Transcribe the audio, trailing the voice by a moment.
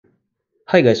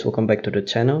Hi guys, welcome back to the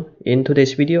channel. In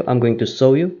today's video, I'm going to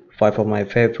show you 5 of my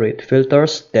favorite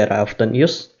filters that I often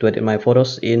use to edit my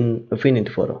photos in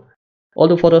Affinity Photo. All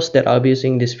the photos that I'll be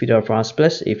using this video are from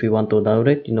Unsplash. If you want to download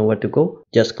it, you know where to go.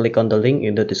 Just click on the link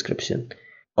in the description.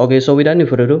 Okay, so without any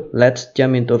further ado, let's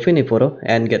jump into Affinity Photo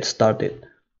and get started.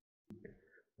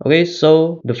 Okay,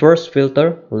 so the first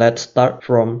filter, let's start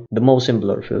from the motion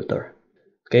blur filter.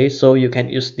 Okay, so you can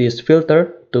use this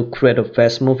filter to create a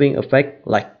fast moving effect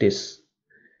like this.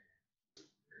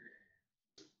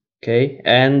 Okay,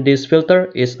 and this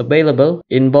filter is available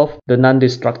in both the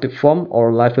non-destructive form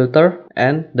or light filter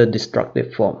and the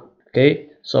destructive form. Okay,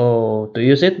 so to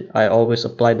use it, I always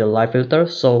apply the light filter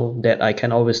so that I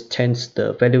can always change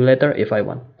the value later if I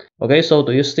want. Okay, so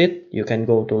to use it, you can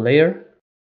go to layer,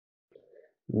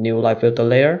 new light filter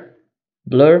layer,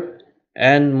 blur,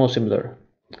 and motion blur.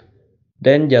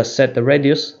 Then just set the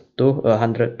radius to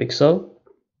 100 pixel.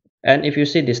 And if you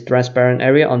see this transparent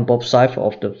area on both sides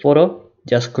of the photo,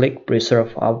 just click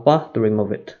preserve alpha to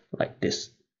remove it like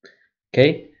this.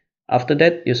 Okay, after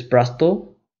that use brush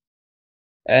tool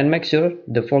and make sure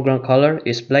the foreground color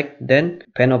is black, then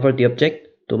pan over the object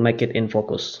to make it in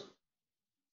focus.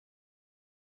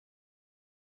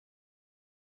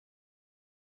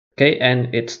 Okay,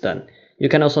 and it's done. You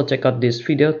can also check out this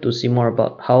video to see more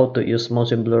about how to use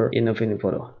motion blur in Affinity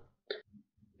Photo.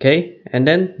 Okay, and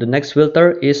then the next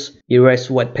filter is erase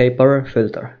white paper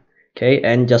filter. Okay,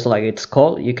 and just like it's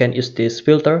called, you can use this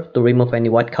filter to remove any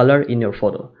white color in your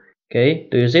photo. Okay,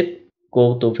 to use it,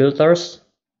 go to filters,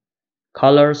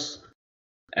 colors,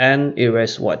 and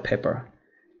erase white paper.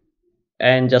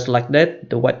 And just like that,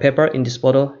 the white paper in this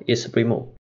photo is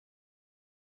removed,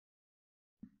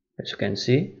 as you can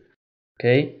see.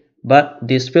 Okay, but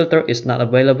this filter is not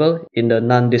available in the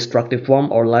non-destructive form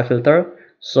or light filter.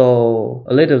 So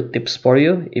a little tips for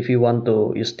you if you want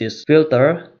to use this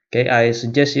filter. Okay, I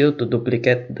suggest you to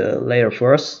duplicate the layer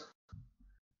first.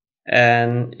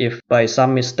 And if by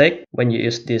some mistake when you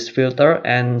use this filter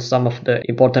and some of the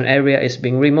important area is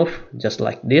being removed, just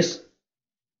like this,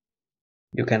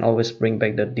 you can always bring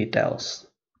back the details.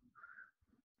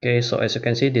 Okay, so as you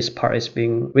can see, this part is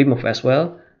being removed as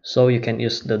well. So you can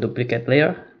use the duplicate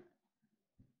layer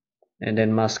and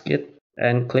then mask it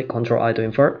and click Ctrl I to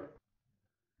invert.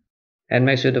 And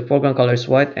make sure the foreground color is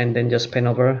white and then just pan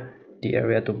over the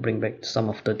area to bring back some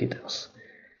of the details.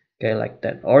 Okay, like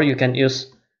that. Or you can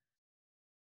use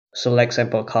select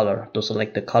sample color to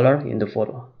select the color in the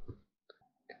photo.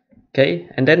 Okay,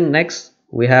 and then next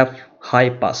we have high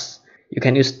pass. You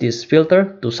can use this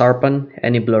filter to sharpen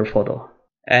any blur photo.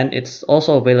 And it's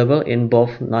also available in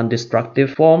both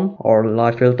non-destructive form or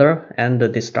light filter and the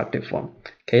destructive form.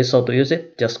 Okay, so to use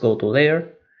it, just go to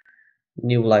layer,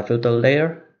 new light filter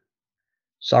layer,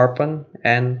 sharpen,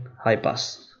 and high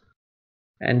pass.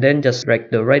 And then just drag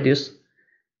the radius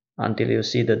until you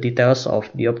see the details of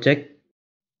the object.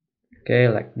 Okay,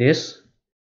 like this.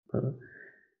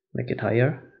 Make it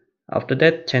higher. After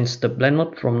that, change the blend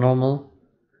mode from normal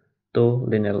to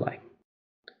linear light.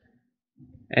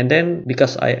 And then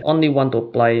because I only want to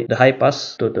apply the high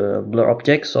pass to the blur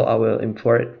object, so I will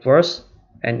invert it first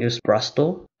and use brush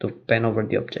tool to pan over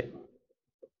the object.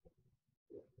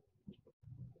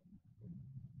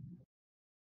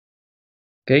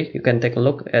 Okay, you can take a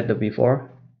look at the before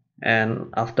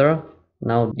and after.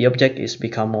 Now the object is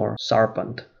become more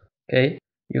sharpened. Okay,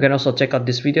 you can also check out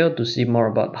this video to see more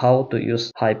about how to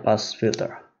use high pass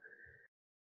filter.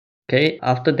 Okay,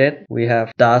 after that we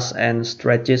have dust and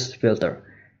scratches filter.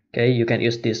 Okay, you can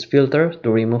use this filter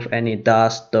to remove any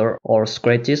dust, dirt, or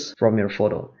scratches from your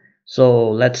photo. So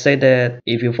let's say that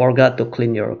if you forgot to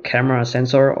clean your camera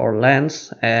sensor or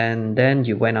lens and then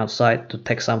you went outside to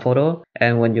take some photo,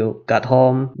 and when you got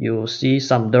home you see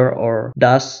some dirt or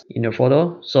dust in your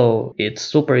photo, so it's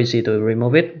super easy to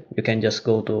remove it. You can just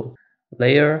go to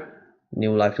layer,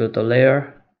 new light filter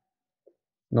layer,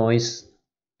 noise,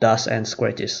 dust and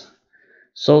scratches.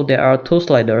 So there are two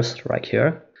sliders right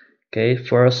here. Okay,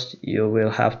 first you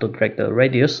will have to drag the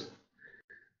radius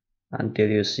until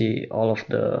you see all of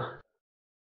the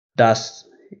dust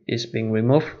is being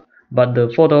removed, but the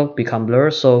photo become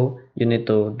blurred, so you need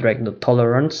to drag the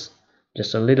tolerance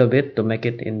just a little bit to make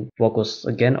it in focus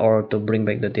again or to bring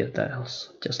back the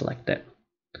details, just like that.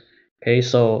 Okay,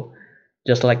 so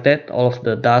just like that, all of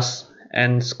the dust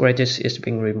and scratches is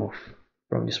being removed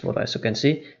from this photo. As you can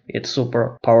see, it's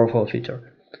super powerful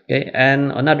feature. Okay,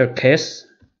 and another case,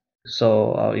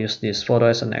 so I'll use this photo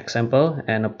as an example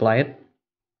and apply it.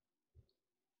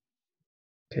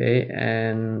 Okay,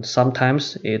 and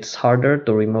sometimes it's harder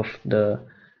to remove the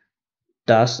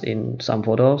dust in some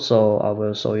photos, so I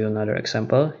will show you another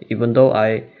example. Even though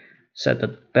I set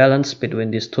the balance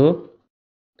between these two.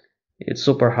 It's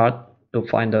super hard to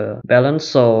find the balance,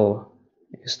 so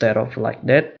instead of like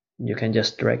that, you can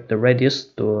just drag the radius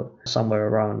to somewhere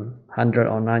around 100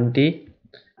 or 90.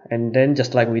 And then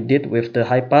just like we did with the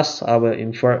high pass, I will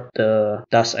invert the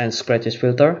dust and scratches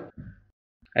filter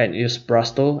and use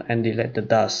brush tool and delete the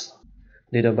dust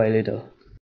little by little.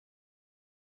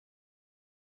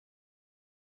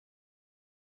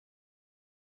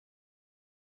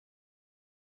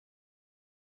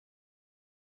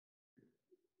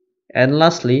 And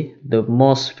lastly, the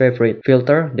most favorite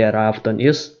filter that I often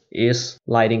use is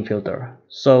lighting filter.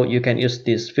 So you can use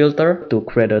this filter to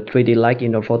create a 3D light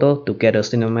in your photo to get a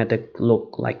cinematic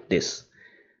look like this.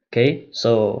 Okay,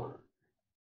 so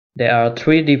there are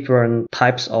three different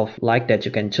types of light that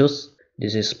you can choose.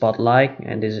 This is spotlight,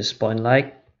 and this is point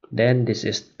light, then this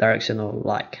is directional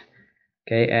light.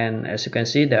 Okay, and as you can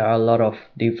see, there are a lot of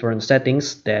different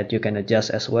settings that you can adjust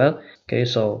as well. Okay,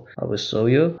 so I will show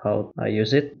you how I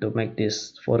use it to make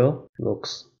this photo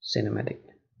looks cinematic.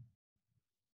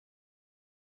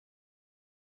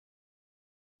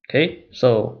 Okay,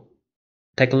 so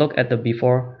take a look at the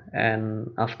before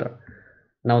and after.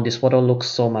 Now this photo looks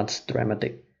so much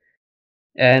dramatic.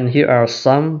 And here are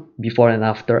some before and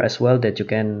after as well that you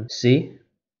can see.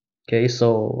 Okay,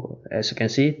 so as you can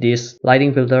see, this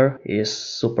lighting filter is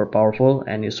super powerful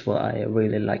and useful. I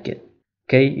really like it.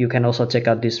 Okay, you can also check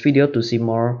out this video to see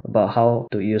more about how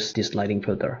to use this lighting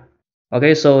filter.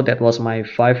 Okay, so that was my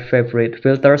 5 favorite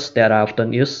filters that I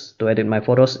often use to edit my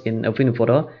photos in Affinity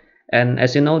Photo. And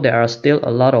as you know, there are still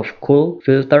a lot of cool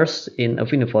filters in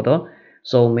Affinity Photo,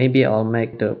 so maybe I'll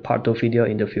make the part 2 video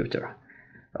in the future.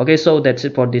 Okay, so that's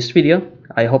it for this video.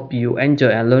 I hope you enjoy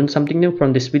and learn something new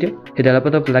from this video. Hit the like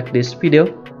button if you like this video.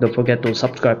 Don't forget to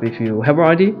subscribe if you haven't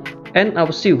already. And I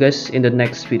will see you guys in the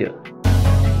next video.